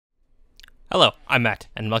Hello, I'm Matt,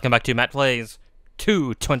 and welcome back to Matt Plays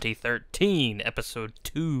 2 2013, Episode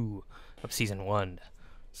 2 of Season 1.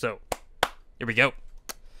 So, here we go.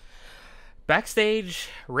 Backstage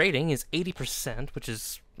rating is 80%, which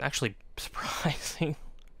is actually surprising.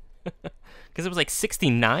 Because it was like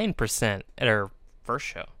 69% at our first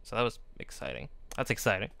show, so that was exciting. That's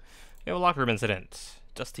exciting. We have a locker room incident.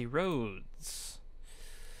 Dusty Rhodes.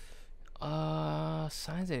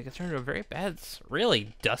 Signs that it could turn into a very bad...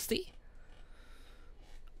 Really? Dusty?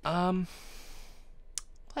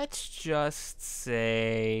 Let's just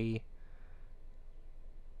say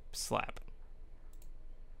slap.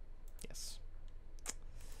 Yes.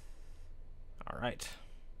 All right.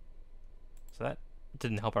 So that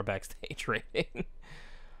didn't help our backstage rating.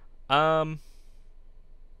 Okay.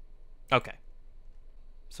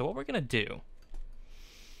 So what we're gonna do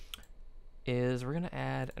is we're gonna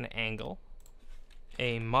add an angle,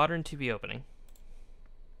 a modern TV opening,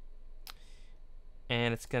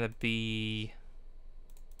 and it's gonna be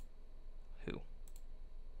who?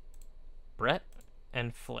 Brett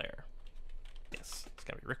and Flair. Yes, it's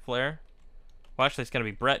gonna be Ric Flair. Well, actually, it's gonna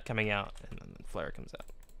be Brett coming out, and then Flair comes out.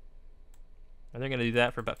 And they're gonna do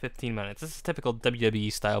that for about 15 minutes. This is typical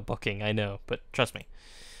WWE style booking, I know, but trust me,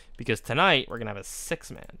 because tonight we're gonna have a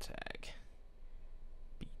 6-man tag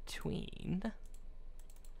between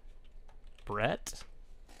Brett,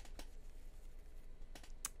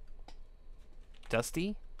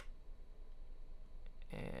 Dusty,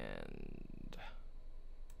 and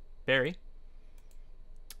Barry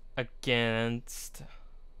against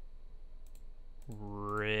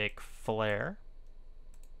Ric Flair,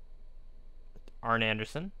 Arn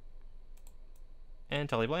Anderson, and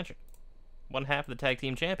Tully Blanchard. One half of the tag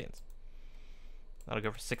team champions. That'll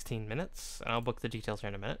go for 16 minutes, and I'll book the details here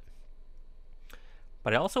in a minute.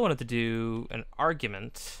 But I also wanted to do an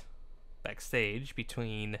argument backstage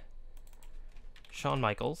between Shawn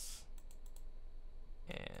Michaels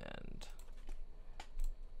and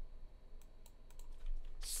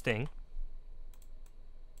Sting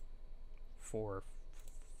for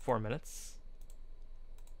 4 minutes,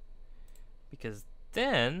 because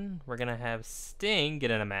then we're gonna have Sting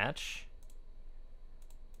get in a match.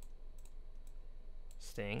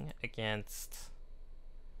 Sting against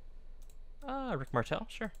Rick Martel.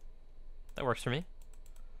 Sure, that works for me.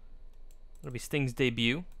 It'll be Sting's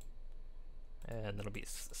debut. And that'll be a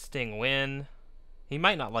Sting win. He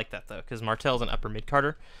might not like that, though, because Martel's an upper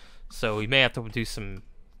mid-carder, so we may have to do some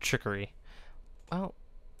trickery. Well,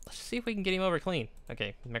 let's see if we can get him over clean.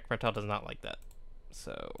 Okay, Mick Martel does not like that.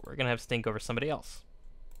 So we're going to have Sting over somebody else.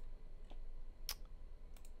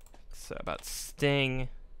 So about Sting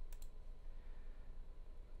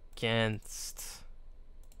against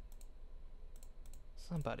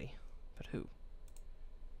somebody. But who?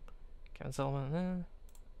 Kevin Sullivan?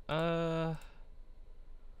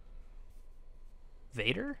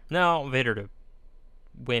 Vader? No, Vader to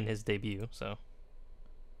win his debut, so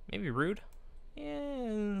maybe Rude?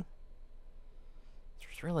 Yeah.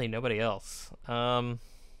 There's really nobody else. I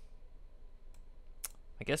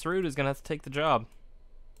guess Rude is gonna have to take the job.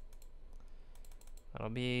 That'll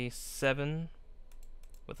be 7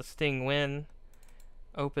 with a Sting win.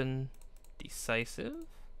 Open decisive.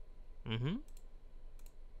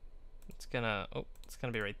 It's gonna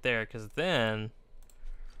be right there, because then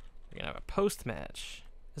we're gonna have a post-match.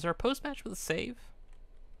 Is there a post-match with a save?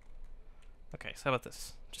 Okay, so how about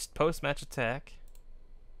this? Just post-match attack.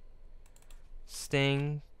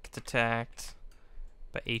 Sting gets attacked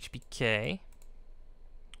by HBK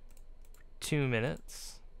for 2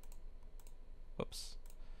 minutes. Whoops.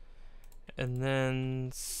 And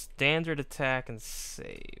then standard attack and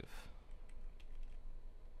save.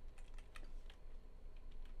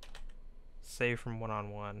 Save from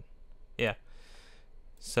one-on-one. Yeah.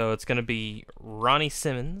 So it's going to be Ronnie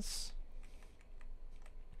Simmons.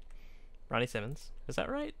 Ronnie Simmons. Is that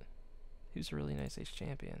right? Who's a really nice Ace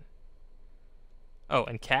champion? Oh,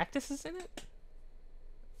 and Cactus is in it?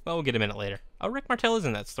 Well, we'll get him in it later. Oh, Rick Martel is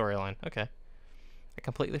in that storyline. Okay. I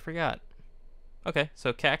completely forgot. Okay,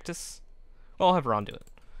 so Cactus. Well, I'll have Ron do it.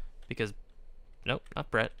 Because, nope,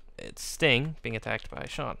 not Brett. It's Sting being attacked by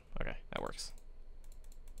Shawn. Okay, that works.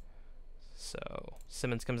 So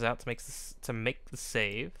Simmons comes out to make the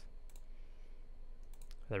save.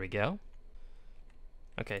 There we go.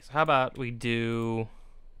 Okay, so how about we do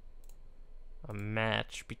a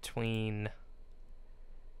match between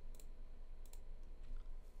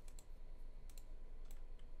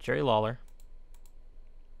Jerry Lawler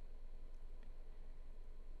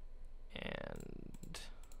and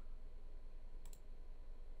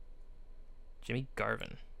Jimmy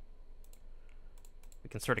Garvin. We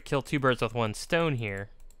can sort of kill two birds with one stone here.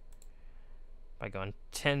 by going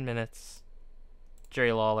 10 minutes.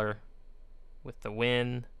 Jerry Lawler with the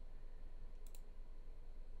win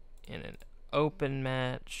in an open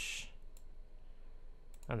match.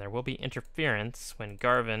 And there will be interference when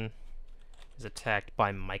Garvin is attacked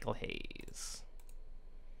by Michael Hayes.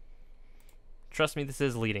 Trust me, this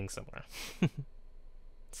is leading somewhere.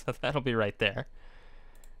 So that'll be right there.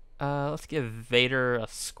 Let's give Vader a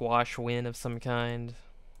squash win of some kind.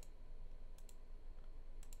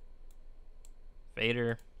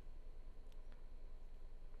 Vader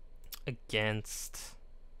against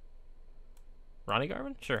Ronnie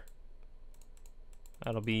Garvin? Sure.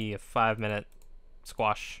 That'll be a 5-minute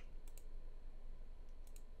squash.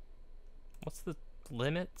 What's the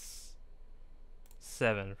limits?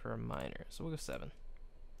 7 for a minor. So we'll go 7.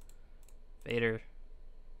 Vader.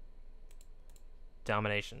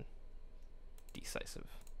 Domination. Decisive.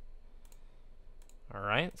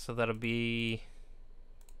 Alright, so that'll be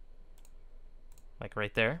like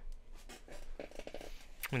right there.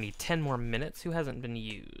 We need 10 more minutes. Who hasn't been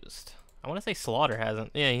used? I want to say Slaughter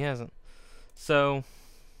hasn't. Yeah, he hasn't. So,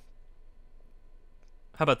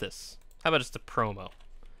 how about this? How about just a promo?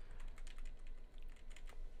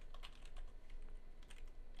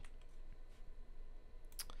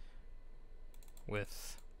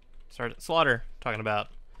 With Sergeant Slaughter talking about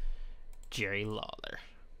Jerry Lawler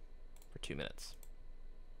for 2 minutes.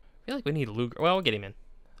 I feel like we need Luger. Well, we'll get him in.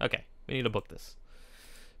 Okay, we need to book this.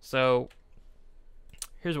 So,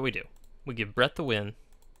 here's what we do. We give Brett the win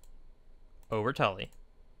over Tully.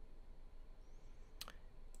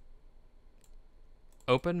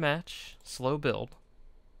 Open match, slow build.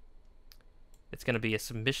 It's going to be a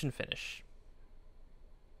submission finish.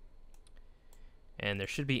 And there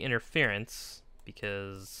should be interference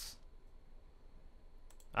because...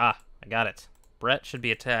 I got it. Brett should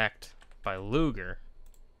be attacked by Luger.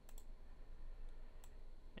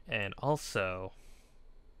 And also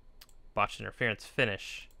botched interference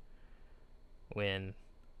finish when...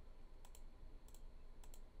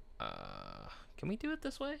 can we do it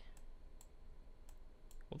this way?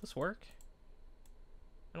 Will this work?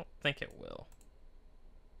 I don't think it will.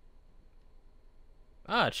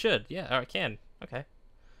 It should. Yeah, I can. Okay.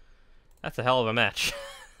 That's a hell of a match.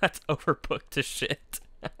 That's overbooked to shit.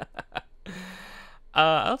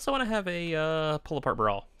 I also want to have a pull-apart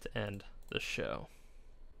brawl to end the show.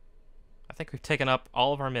 I think we've taken up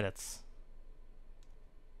all of our minutes.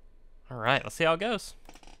 Alright, let's see how it goes.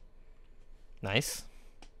 Nice.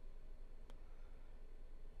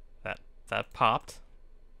 That popped.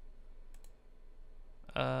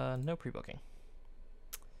 No pre-booking.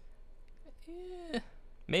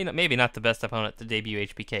 Maybe not the best opponent to debut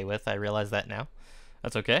HBK with. I realize that now.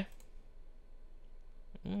 That's okay.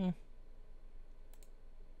 Yeah.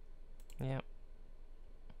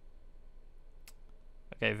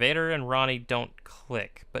 Okay, Vader and Ronnie don't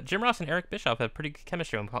click, but Jim Ross and Eric Bischoff have pretty good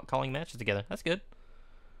chemistry when calling matches together. That's good.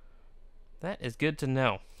 That is good to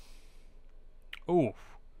know. Ooh.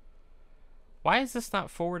 Why is this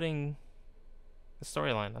not forwarding the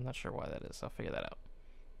storyline? I'm not sure why that is. I'll figure that out.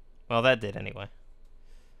 Well, that did anyway.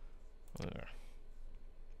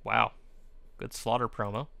 Wow. Good Slaughter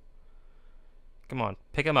promo. Come on,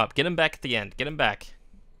 pick him up. Get him back at the end. Get him back.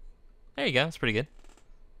 There you go. That's pretty good.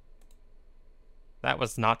 That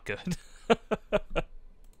was not good.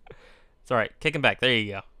 It's alright. Kick him back. There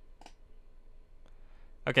you go.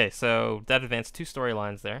 Okay, so that advanced 2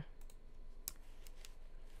 storylines there.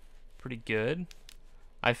 Pretty good.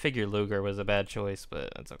 I figured Luger was a bad choice,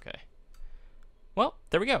 but that's okay. Well,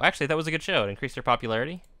 there we go. Actually, that was a good show. It increased their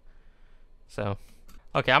popularity. So,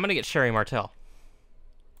 okay, I'm going to get Sherry Martel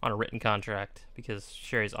on a written contract because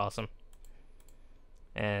Sherry's awesome.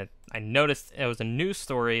 And I noticed it was a news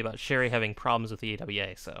story about Sherry having problems with the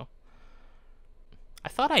AWA, so. I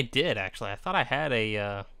thought I did, actually. I thought I had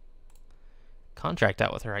a contract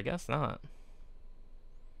out with her. I guess not.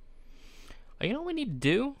 Oh, you know what we need to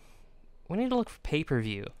do? We need to look for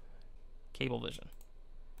pay-per-view. Cablevision.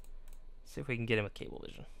 See if we can get him with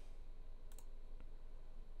Cablevision.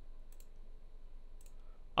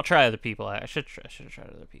 I'll try other people. I should have tried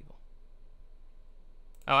other people.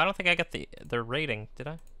 Oh, I don't think I got the rating, did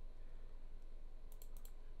I?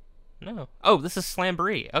 No. Oh, this is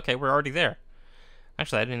Slamboree. Okay, we're already there.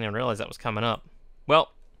 Actually, I didn't even realize that was coming up.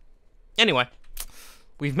 Well, anyway,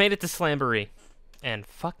 we've made it to Slamboree. And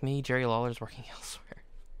fuck me, Jerry Lawler's working elsewhere.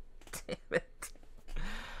 Damn it.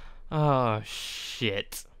 Oh,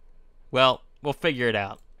 shit. Well, we'll figure it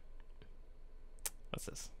out. What's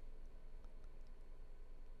this?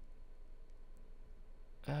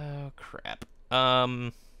 Oh, crap.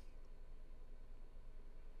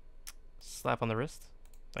 Slap on the wrist.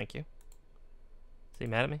 Thank you. Is he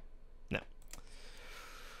mad at me? No.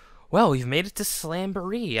 Well, we've made it to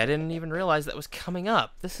Slamboree. I didn't even realize that was coming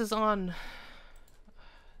up. This is on...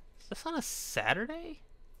 Is this on a Saturday?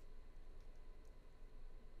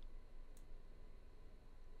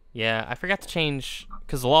 Yeah, I forgot to change...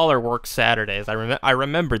 Because Lawler works Saturdays. I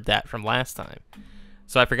remembered that from last time.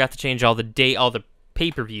 So I forgot to change all the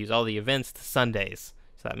pay-per-views, all the events to Sundays.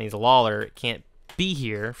 So that means Lawler can't be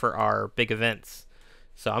here for our big events.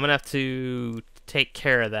 So I'm going to have to take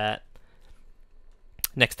care of that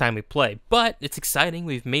next time we play. But it's exciting.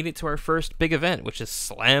 We've made it to our first big event, which is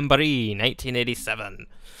Slamboree 1987.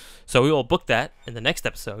 So we will book that in the next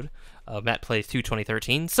episode of Matt Plays 2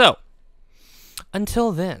 2013. So,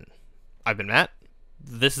 until then, I've been Matt.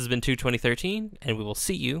 This has been 2 2013, and we will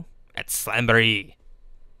see you at Slamboree.